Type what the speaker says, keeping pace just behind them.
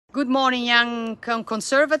Good morning, young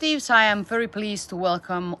conservatives. I am very pleased to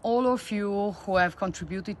welcome all of you who have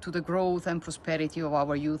contributed to the growth and prosperity of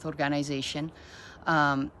our youth organization.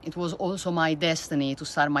 It was also my destiny to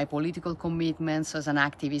start my political commitments as an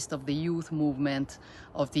activist of the youth movement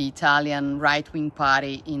of the Italian right-wing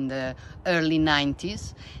party in the early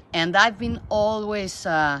 90s. And I've been always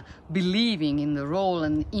believing in the role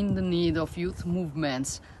and in the need of youth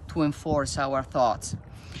movements to enforce our thoughts.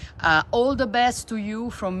 All the best to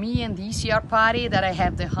you from me and the ECR party that I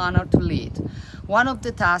have the honor to lead. One of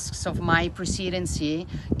the tasks of my presidency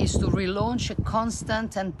is to relaunch a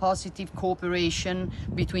constant and positive cooperation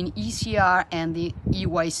between ECR and the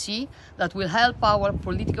EYC that will help our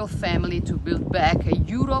political family to build back a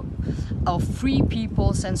Europe of free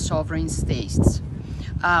peoples and sovereign states.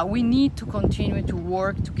 We need to continue to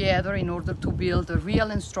work together in order to build a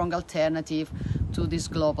real and strong alternative to this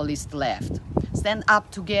globalist left. Stand up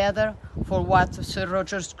together for what Sir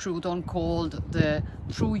Roger Scruton called the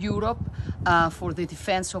true Europe, for the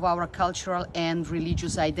defense of our cultural and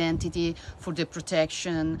religious identity, for the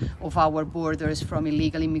protection of our borders from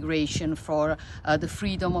illegal immigration, for the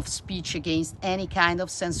freedom of speech against any kind of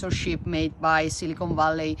censorship made by Silicon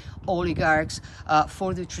Valley oligarchs,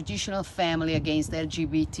 for the traditional family against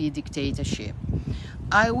LGBT dictatorship.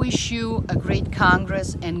 I wish you a great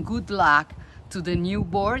Congress and good luck to the new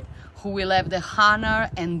board, who will have the honor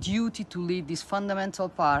and duty to lead this fundamental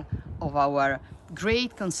part of our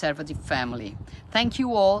great conservative family. Thank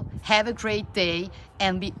you all, have a great day,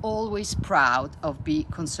 and be always proud of being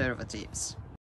conservatives.